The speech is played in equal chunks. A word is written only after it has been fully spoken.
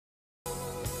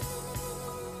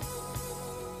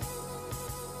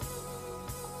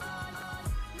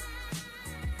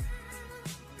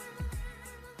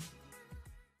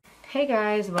Hey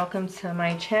guys, welcome to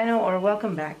my channel, or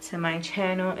welcome back to my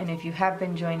channel. And if you have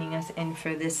been joining us in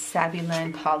for this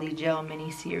Saviland PolyGel mini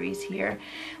series here,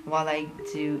 while I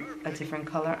do a different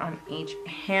color on each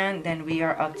hand, then we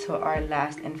are up to our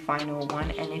last and final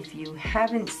one. And if you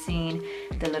haven't seen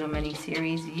the little mini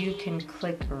series, you can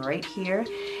click right here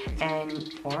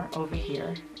or over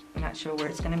here. I'm not sure where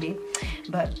it's going to be,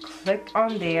 but click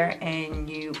on there and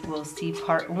you will see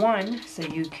part 1, so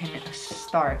you can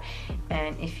start.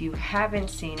 And if you haven't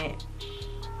seen it,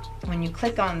 when you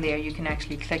click on there, you can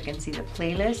actually click and see the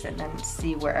playlist and then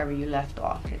see wherever you left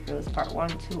off. If it was part 1,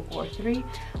 2, or 3,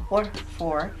 or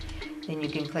 4, then you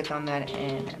can click on that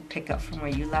and pick up from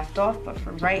where you left off. But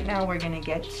for right now, we're going to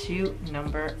get to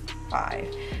number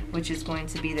 5, which is going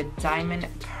to be the Diamond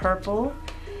Purple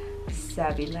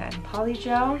Saviland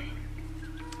PolyGel.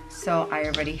 So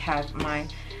I've already prepped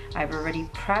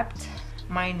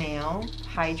my nail,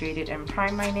 hydrated and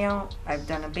primed my nail. I've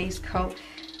done a base coat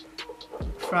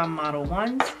from Model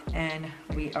 1s, and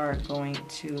we are going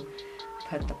to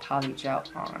put the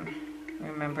PolyGel on.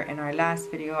 Remember, in our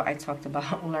last video, I talked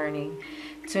about learning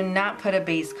to not put a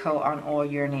base coat on all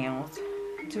your nails.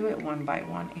 Do it one by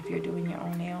one if you're doing your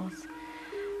own nails.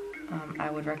 I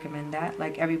would recommend that,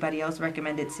 like everybody else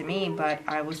recommended to me, but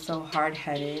I was so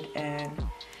hard-headed and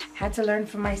had to learn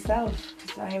for myself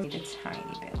because I made a tiny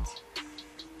bit.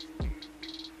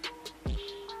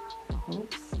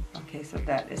 Oops. Okay, so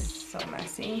that is so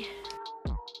messy.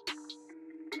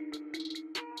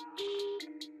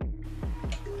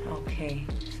 Okay,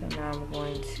 so now I'm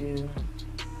going to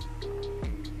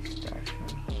start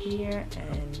from here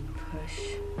and push.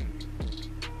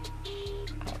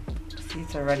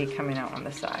 It's already coming out on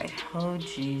the side. Oh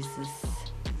Jesus.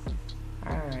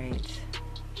 Alright.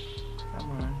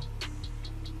 Come on.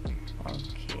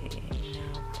 Okay,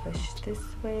 now push this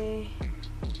way.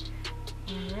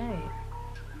 Alright.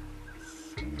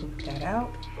 Scoop that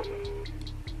out.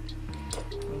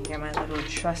 And get my little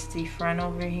trusty friend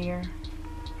over here.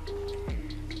 I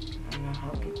don't know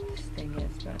how big this thing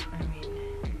is, but I mean,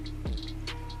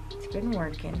 it's been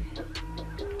working.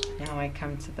 Now I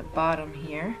come to the bottom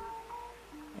here.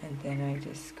 And then I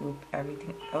just scoop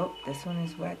everything. Oh, this one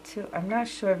is wet too. I'm not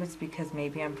sure if it's because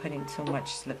maybe I'm putting too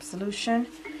much slip solution.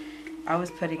 I was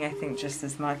putting, I think, just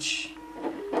as much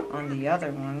on the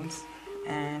other ones,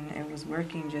 and it was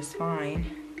working just fine.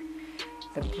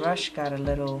 The brush got a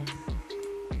little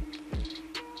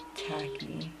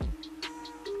tacky.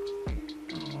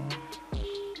 Oh,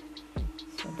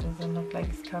 so it doesn't look like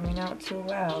it's coming out too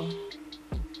well.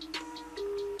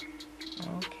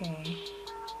 Okay.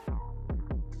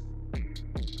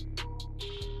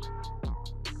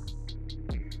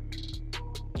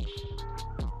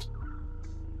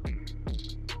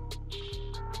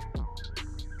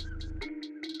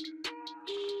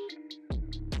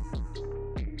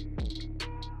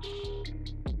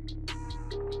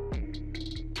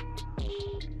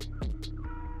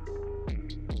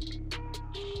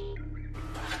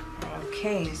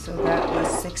 Okay, so that was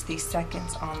 60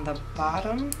 seconds on the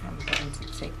bottom. I'm going to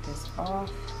take this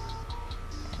off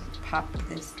and pop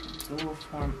this dual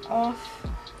form off.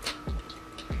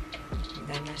 And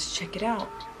then let's check it out.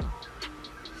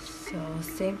 So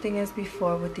same thing as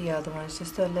before with the other ones,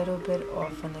 just a little bit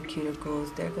off on the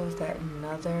cuticles. There goes that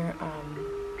another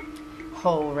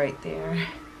hole right there.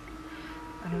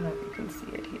 I don't know if you can see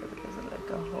it here, but there's like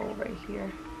a hole right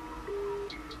here.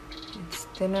 It's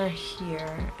thinner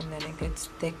here, and then it gets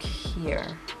thick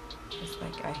here. It's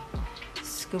like I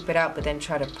scoop it out, but then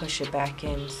try to push it back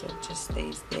in so it just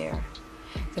stays there.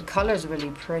 The color is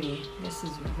really pretty. This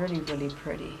is really, really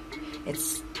pretty.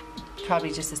 It's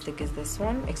probably just as thick as this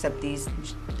one, except this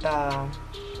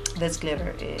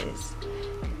glitter is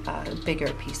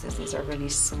bigger pieces. These are really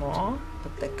small,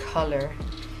 but the color,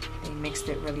 they mixed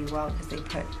it really well because they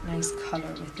put nice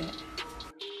color with it.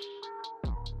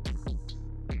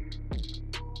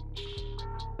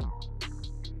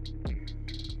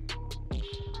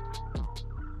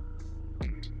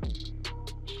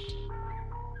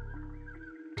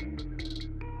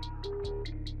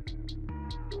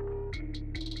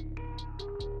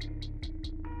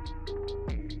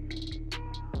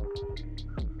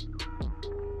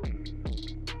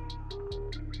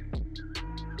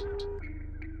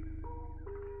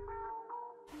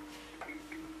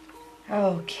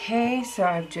 Okay, so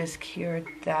I've just cured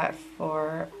that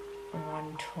for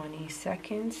 120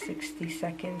 seconds, 60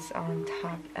 seconds on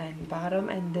top and bottom,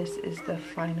 and this is the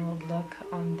final look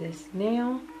on this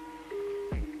nail.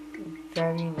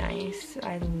 Very nice.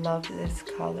 I love this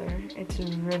color. It's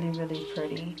really, really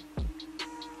pretty.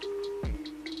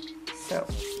 So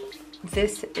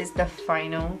this is the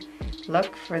final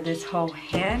look for this whole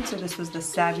hand. So this was the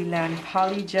Saviland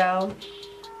PolyGel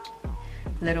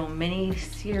little mini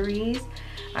series.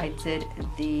 I did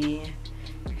the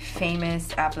famous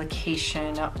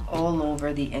application all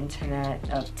over the internet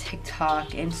of TikTok,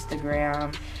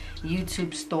 Instagram,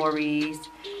 YouTube stories,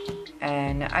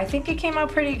 and I think it came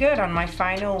out pretty good. On my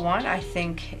final one, I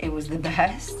think it was the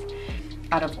best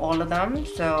out of all of them.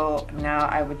 So now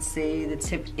I would say the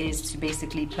tip is to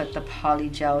basically put the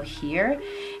PolyGel here,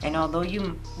 and although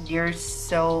you're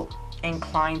so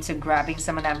inclined to grabbing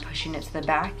some of that and pushing it to the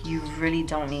back, you really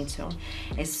don't need to.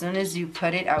 As soon as you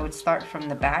put it, I would start from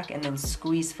the back and then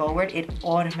squeeze forward. It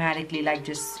automatically like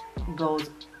just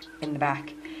goes in the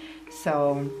back.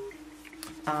 So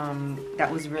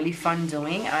that was really fun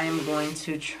doing. I am going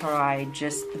to try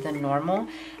just the normal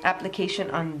application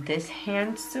on this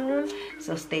hand soon,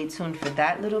 so stay tuned for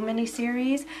that little mini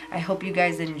series. I hope you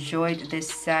guys enjoyed this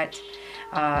set.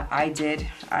 I did.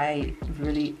 I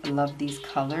really love these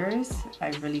colors. I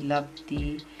really love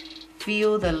the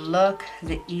feel, the look,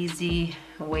 the easy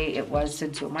way it was to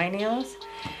do my nails.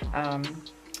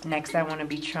 Next, I want to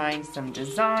be trying some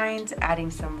designs,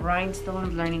 adding some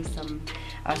rhinestones, learning some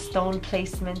stone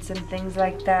placements and things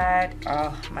like that.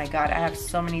 Oh my god, I have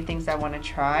so many things I want to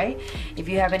try. If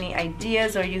you have any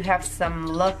ideas or you have some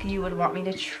look you would want me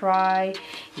to try,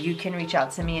 you can reach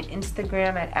out to me on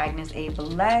Instagram at Agnes A.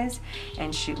 Velez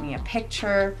and shoot me a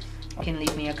picture. You can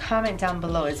leave me a comment down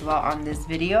below as well on this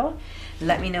video.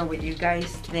 Let me know what you guys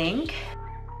think.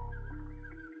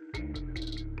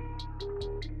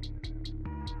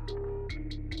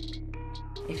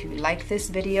 If you like this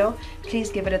video, please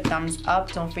give it a thumbs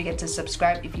up. Don't forget to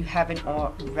subscribe if you haven't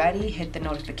already. Hit the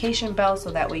notification bell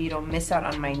so that way you don't miss out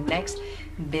on my next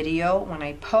video when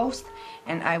I post.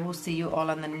 And I will see you all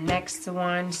on the next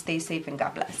one. Stay safe and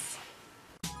God bless.